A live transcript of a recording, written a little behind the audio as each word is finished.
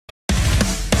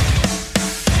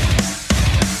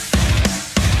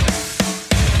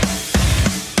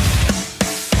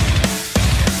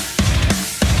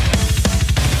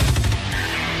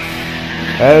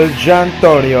El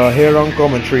Jantonio here on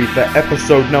commentary for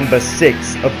episode number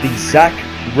 6 of the Zac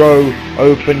Rowe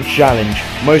Open Challenge.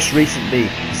 Most recently,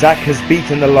 Zac has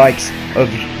beaten the likes of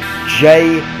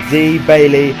J.D.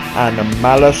 Bailey and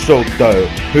Malasolto.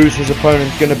 Who's his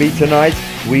opponent going to be tonight?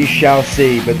 We shall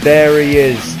see, but there he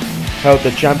is. Held the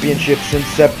championship since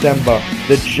September.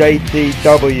 The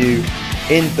JTW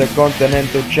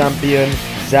Intercontinental Champion,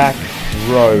 Zac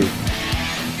Rowe.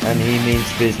 And he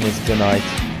means business tonight.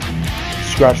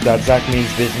 Scratch that, Zac means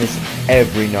business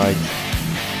every night.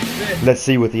 Let's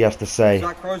see what he has to say.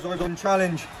 Zac Rowe's Open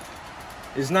Challenge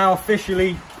is now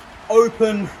officially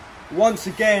open once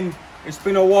again. It's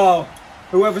been a while.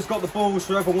 Whoever's got the balls,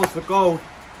 whoever wants the gold,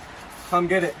 come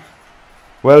get it.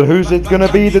 Well, who's it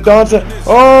gonna be, the dancer?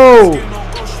 Oh!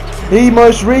 He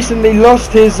most recently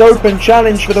lost his Open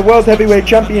Challenge for the World Heavyweight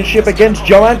Championship against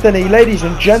Joe Anthony. Ladies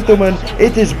and gentlemen,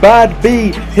 it is Bad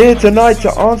B here tonight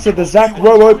to answer the Zac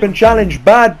Rowe Open Challenge.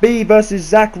 Bad B versus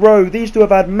Zac Rowe. These two have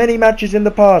had many matches in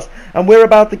the past, and we're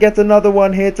about to get another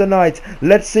one here tonight.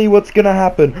 Let's see what's gonna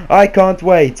happen. I can't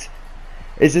wait.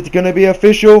 Is it gonna be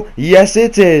official? Yes,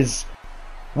 it is.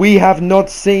 We have not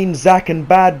seen Zac and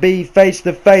Bad B face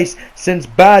to face since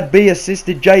Bad B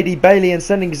assisted JD Bailey in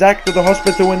sending Zac to the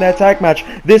hospital in their tag match.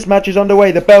 This match is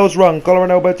underway. The bell's rung. Collar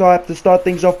and elbow tie up to start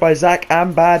things off by Zac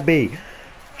and Bad B.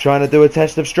 Trying to do a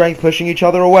test of strength, pushing each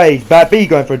other away. Bad B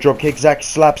going for a drop kick. Zac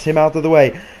slaps him out of the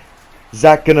way.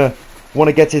 Zac gonna want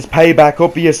to get his payback,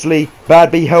 obviously. Bad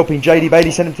B helping JD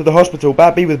Bailey send him to the hospital.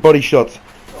 Bad B with body shots.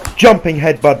 Jumping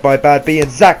headbutt by Bad B,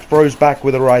 and Zac throws back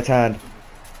with a right hand.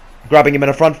 Grabbing him in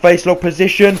a front facelock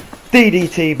position.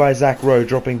 DDT by Zac Rowe,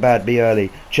 dropping Bad B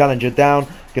early. Challenger down.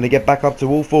 Going to get back up to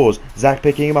all fours. Zac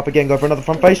picking him up again. Going for another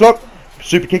front facelock.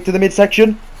 Super kick to the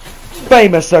midsection.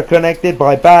 Famouser connected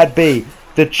by Bad B.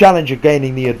 The challenger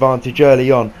gaining the advantage early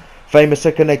on.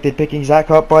 Famouser connected, picking Zac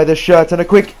up by the shirt. And a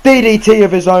quick DDT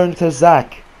of his own to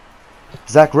Zac.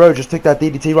 Zac Rowe just took that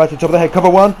DDT right to the top of the head. Cover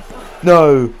one.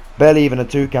 No. Barely even a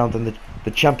 2 count, and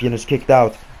the champion is kicked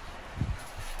out.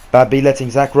 Bad B letting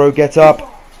Zac Rowe get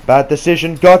up. Bad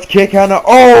decision. Gut kick and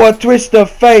a twist of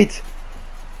fate.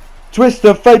 Twist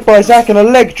of fate by Zac and a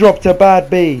leg drop to Bad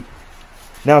B.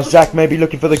 Now Zac may be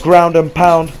looking for the ground and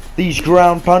pound. These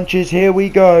ground punches. Here we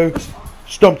go.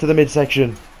 Stomp to the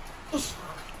midsection.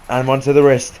 And one to the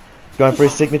wrist. Going for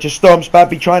his signature stomps. Bad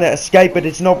B trying to escape, but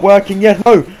it's not working yet.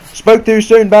 No. Spoke too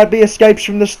soon. Bad B escapes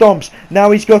from the stomps.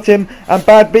 Now he's got him. And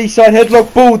Bad B side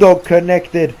headlock. Bulldog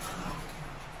connected.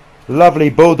 Lovely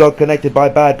bulldog connected by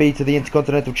Bad B to the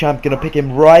Intercontinental Champ. Going to pick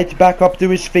him right back up to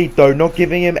his feet though. Not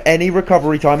giving him any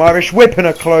recovery time. Irish whip and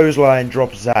a clothesline.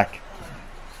 Drops Zac.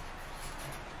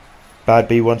 Bad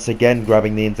B once again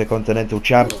grabbing the Intercontinental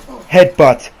Champ.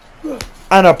 Headbutt.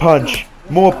 And a punch.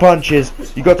 More punches.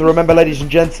 You got to remember, ladies and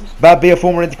gents, Bad B, a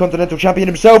former Intercontinental Champion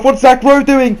himself. What's Zac Rowe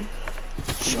doing?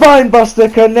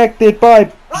 Spinebuster connected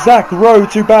by Zac Rowe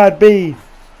to Bad B.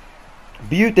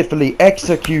 Beautifully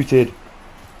executed.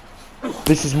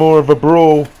 This is more of a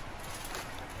brawl.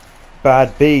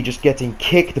 Bad B just getting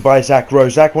kicked by Zac Rowe.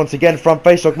 Zac once again front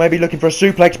facelock, maybe looking for a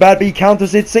suplex. Bad B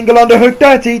counters it, single underhook,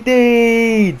 dirty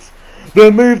deeds. The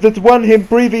move that won him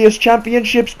previous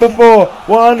championships before.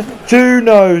 1, 2,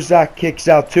 no. Zac kicks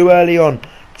out too early on.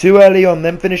 Too early on.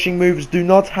 Them finishing moves do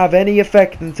not have any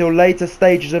effect until later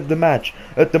stages of the match.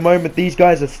 At the moment, these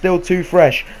guys are still too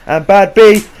fresh. And Bad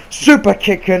B, super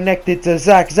kick connected to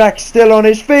Zac. Zac still on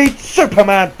his feet.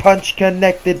 Superman punch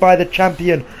connected by the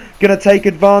champion. Gonna take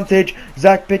advantage.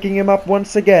 Zac picking him up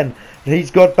once again. He's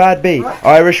got Bad B.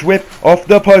 Irish whip off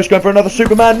the post. Going for another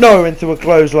Superman. No, into a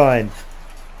clothesline.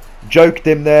 Joked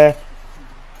him there.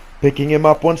 Picking him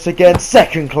up once again.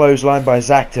 Second clothesline by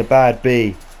Zac to Bad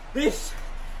B. This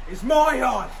is my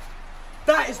yard.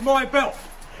 That is my belt.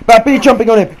 Bad B jumping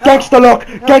on him. Gangster lock.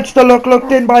 Gangster lock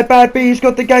locked in by Bad B. He's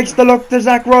got the gangster lock to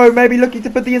Zac Rowe. Maybe looking to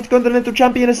put the Intercontinental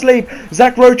Champion asleep.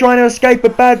 Zac Rowe trying to escape,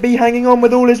 but Bad B hanging on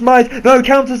with all his might. No,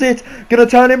 counters it. Gonna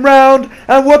turn him round.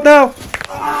 And what now?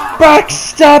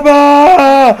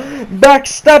 Backstabber!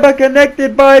 Backstabber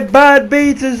connected by Bad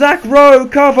B to Zac Rowe.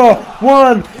 Cover.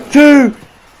 1, 2.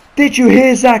 Did you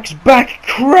hear Zac's back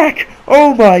crack?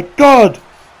 Oh my god.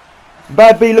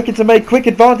 Bad B looking to make quick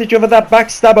advantage over that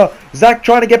backstabber. Zac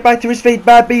trying to get back to his feet.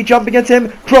 Bad B jumping at him.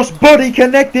 Cross body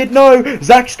connected. No.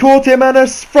 Zac's caught him and a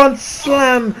front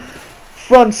slam.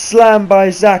 Front slam by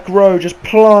Zac Rowe. Just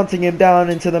planting him down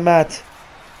into the mat.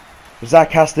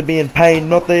 Zac has to be in pain.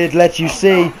 Not that it lets you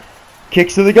see.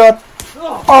 Kicks to the gut.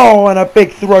 Oh, and a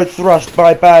big throat thrust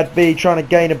by Bad B. Trying to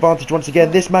gain advantage once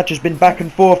again. This match has been back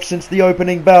and forth since the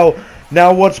opening bell.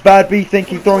 Now what's Bad B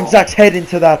thinking? Throwing Zac's head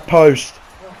into that post.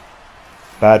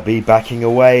 Bad B backing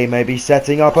away, maybe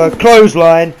setting up a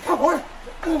clothesline.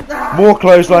 More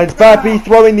clotheslines. Bad B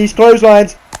throwing these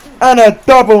clotheslines. And a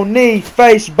double knee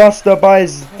face buster by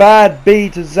Bad B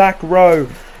to Zac Rowe,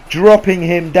 dropping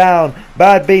him down.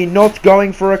 Bad B not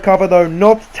going for a cover though,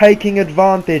 not taking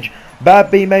advantage.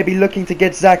 Bad B may be looking to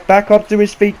get Zac back up to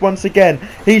his feet once again.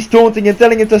 He's taunting and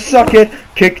telling him to suck it.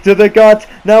 Kick to the gut.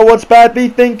 Now what's Bad B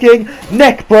thinking?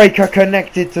 Neck breaker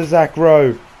connected to Zac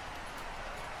Rowe.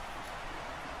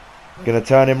 Gonna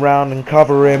turn him round and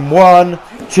cover him. 1,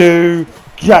 2.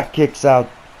 Zac kicks out.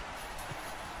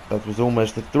 That was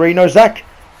almost a 3. No, Zac.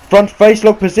 Front face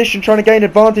lock position, trying to gain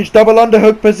advantage. Double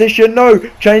underhook position. No.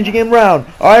 Changing him round.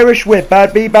 Irish whip.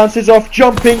 Bad B bounces off.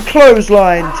 Jumping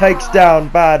clothesline. Takes down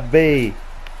Bad B.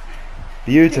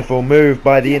 Beautiful move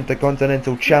by the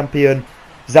Intercontinental Champion.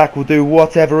 Zac will do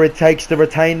whatever it takes to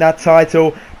retain that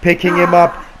title. Picking him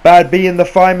up. Bad B in the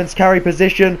fireman's carry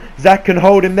position. Zac can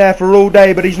hold him there for all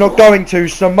day, but he's not going to.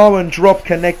 Samoan drop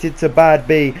connected to Bad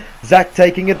B. Zac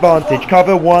taking advantage.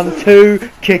 Cover 1, 2.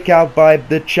 Kick out by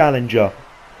the challenger.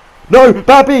 No,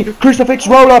 Bad B. Crucifix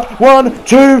roll up. 1,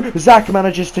 2. Zac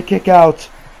manages to kick out.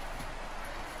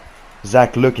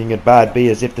 Zac looking at Bad B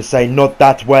as if to say, not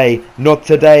that way, not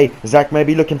today. Zac may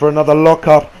be looking for another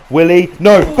lockup. Will he?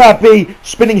 No, Bad B,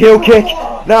 spinning heel kick.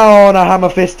 Now on a hammer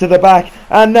fist to the back.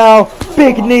 And now,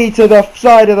 big knee to the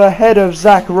side of the head of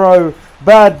Zac Rowe.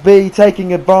 Bad B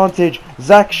taking advantage.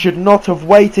 Zac should not have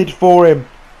waited for him.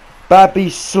 Bad B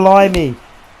slimy.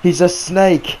 He's a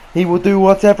snake. He will do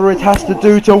whatever it has to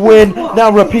do to win.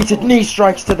 Now repeated knee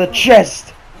strikes to the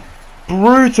chest.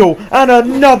 Brutal. And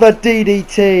another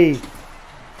DDT.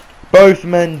 Both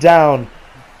men down.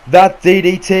 That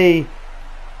DDT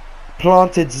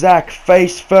planted Zac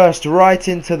face first right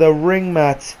into the ring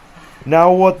mat.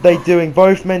 Now what they doing?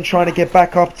 Both men trying to get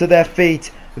back up to their feet.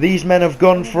 These men have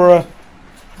gone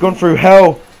through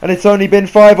hell, and it's only been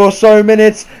 5 or so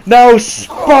minutes. Now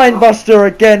spine buster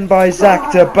again by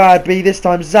Zac to Bad B. This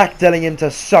time Zac telling him to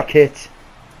suck it.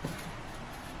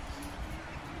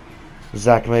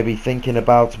 Zac may be thinking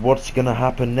about what's going to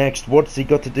happen next. What's he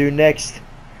got to do next?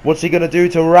 What's he going to do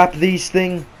to wrap this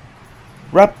thing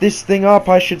up,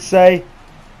 I should say.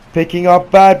 Picking up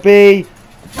Bad B.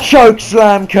 Choke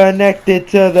slam connected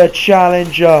to the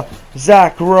challenger.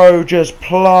 Zac Rowe just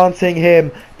planting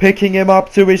him. Picking him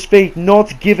up to his feet.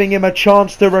 Not giving him a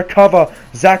chance to recover.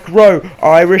 Zac Rowe.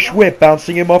 Irish whip.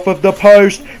 Bouncing him off of the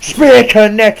post. Spear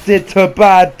connected to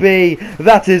Bad B.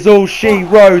 That is all she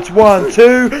wrote. 1,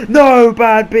 2. No!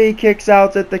 Bad B kicks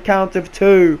out at the count of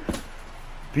 2.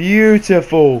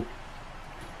 Beautiful.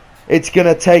 It's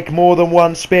going to take more than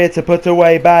one spear to put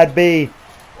away Bad B.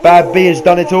 Bad B has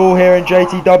done it all here in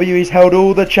JTW. He's held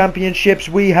all the championships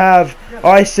we have.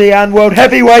 IC and World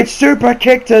Heavyweight. Super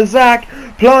kick to Zac.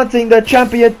 Planting the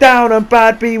champion down, and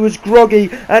Bad B was groggy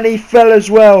and he fell as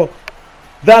well.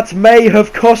 That may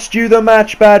have cost you the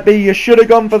match, Bad B. You should have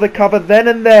gone for the cover then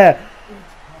and there.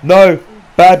 No.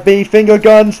 Bad B finger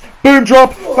guns. Boom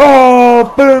drop.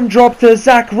 Oh, boom drop to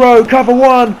Zac Rowe. Cover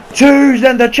 1, 2.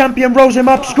 Then the champion rolls him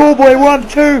up. Schoolboy 1,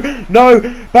 2. No.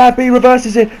 Bad B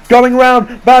reverses it. Going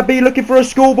round. Bad B looking for a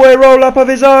schoolboy roll up of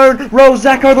his own. Rolls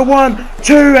Zac over 1,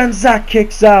 2. And Zac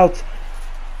kicks out.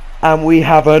 And we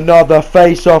have another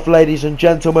face-off, ladies and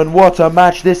gentlemen. What a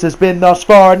match this has been thus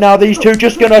far. And now these two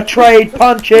just going to trade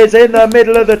punches in the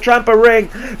middle of the tramper ring.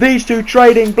 These two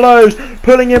trading blows.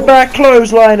 Pulling him back.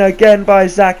 Clothesline again by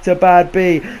Zac to Bad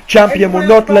B. Champion will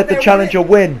not let the challenger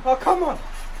win. Oh, come on.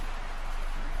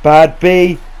 Bad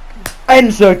B.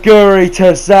 Enziguri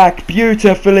to Zac.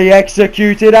 Beautifully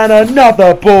executed. And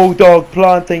another bulldog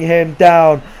planting him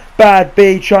down. Bad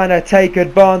B trying to take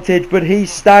advantage, but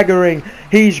he's staggering.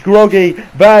 He's groggy.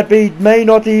 Bad B may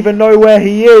not even know where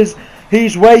he is.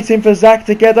 He's waiting for Zac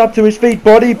to get up to his feet.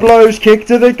 Body blows, kick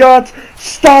to the gut.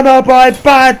 Stunner by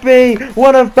Bad B.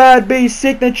 One of Bad B's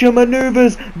signature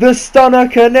maneuvers. The stunner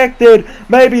connected.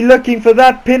 Maybe looking for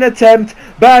that pin attempt.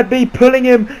 Bad B pulling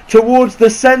him towards the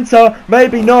center.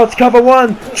 Maybe not. Cover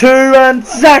 1, 2, and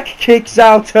Zac kicks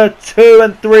out at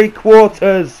 2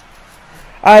 3/4.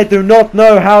 I do not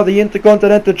know how the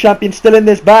Intercontinental Champion still in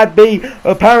this. Bad B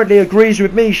apparently agrees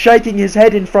with me, shaking his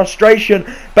head in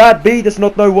frustration. Bad B does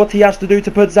not know what he has to do to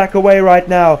put Zac away right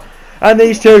now. And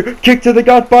these two, kick to the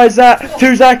gut by Zac,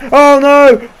 to Zac. Oh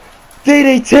no!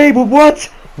 DDT, but what?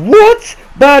 What?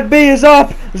 Bad B is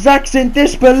up. Zac's in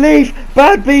disbelief.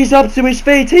 Bad B's up to his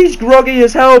feet. He's groggy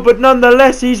as hell, but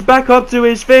nonetheless he's back up to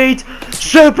his feet.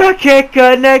 Super kick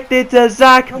connected to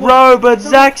Zac Rowe, but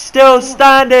Zac's still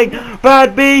standing.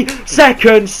 Bad B,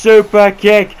 second super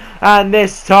kick. And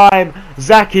this time,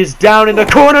 Zac is down in the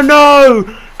corner. No!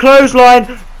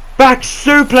 Clothesline. Back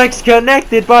suplex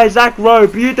connected by Zac Rowe.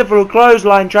 Beautiful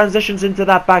clothesline transitions into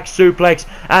that back suplex.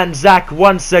 And Zac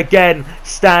once again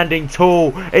standing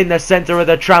tall in the center of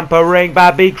the tramper ring.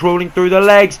 Bad B crawling through the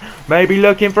legs. Maybe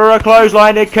looking for a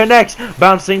clothesline. It connects.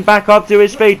 Bouncing back up to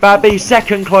his feet. Bad B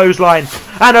second clothesline.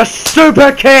 And a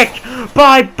super kick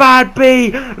by Bad B.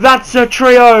 That's a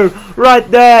trio right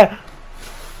there.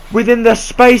 Within the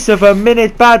space of a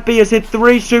minute, Bad B has hit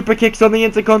 3 super kicks on the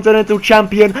Intercontinental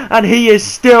Champion, and he is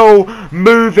still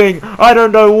moving. I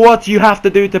don't know what you have to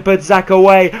do to put Zac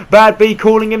away. Bad B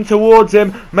calling him towards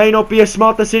him. May not be a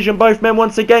smart decision. Both men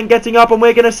once again getting up, and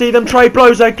we're going to see them trade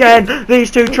blows again.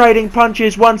 These two trading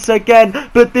punches once again,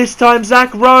 but this time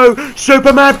Zac Rowe.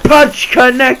 Superman punch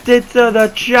connected to the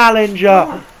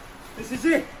challenger. This is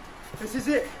it. This is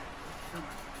it.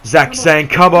 Zac saying,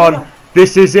 come on.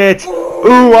 This is it.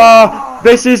 Ooh,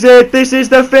 this is it. This is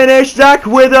the finish. Zac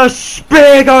with a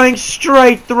spear going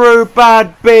straight through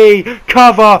Bad B.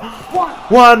 Cover.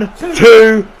 1,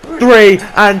 2, 3.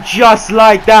 And just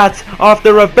like that,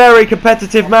 after a very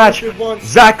competitive match,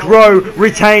 Zac Rowe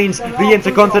retains the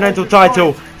Intercontinental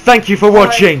title. Thank you for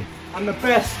watching. I'm the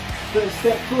best that has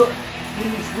stepped foot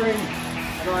in this ring,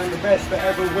 and I am the best that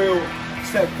ever will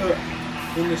step foot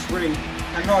in this ring.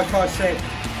 And like I said,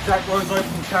 Zac Rowe's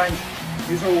open challenge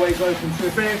is always open. So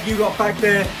if any of you got back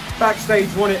there,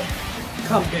 backstage want it,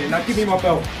 come get it. Now give me my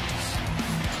belt.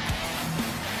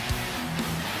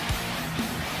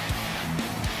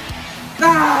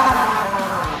 Ah!